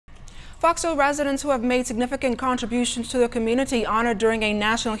Fox Hill residents who have made significant contributions to the community honored during a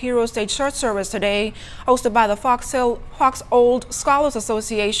National Heroes Day church service today, hosted by the Fox Old Scholars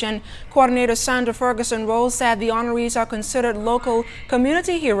Association. Coordinator Sandra Ferguson Rose said the honorees are considered local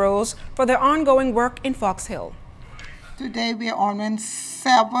community heroes for their ongoing work in Fox Hill. Today we are honoring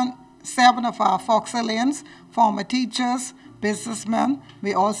seven of our Fox Hillians, former teachers, businessmen.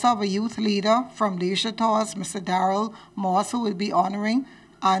 We also have a youth leader from Leisure Tours, Mr. Darrell Moss, who will be honoring.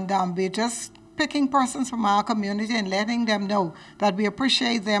 And we're just picking persons from our community and letting them know that we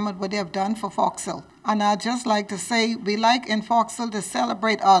appreciate them and what they have done for Fox Hill. And I'd just like to say, we like in Fox Hill to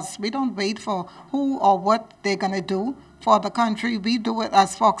celebrate us. We don't wait for who or what they're going to do for the country. We do it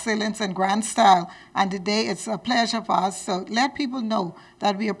as Fox Hillians in grand style. And today it's a pleasure for us. So let people know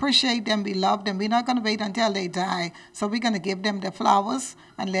that we appreciate them, we love them. We're not going to wait until they die. So we're going to give them the flowers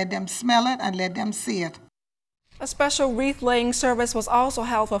and let them smell it and let them see it. A special wreath-laying service was also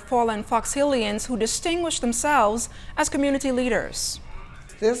held for fallen Fox Hillians who distinguished themselves as community leaders.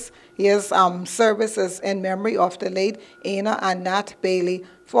 This year's service is in memory of the late Anna and Nat Bailey,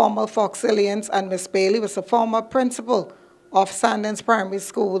 former Fox Hillians, and Miss Bailey was the former principal of Sandens Primary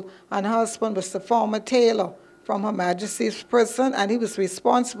School, and her husband was the former tailor from Her Majesty's Prison, and he was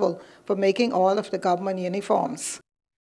responsible for making all of the government uniforms.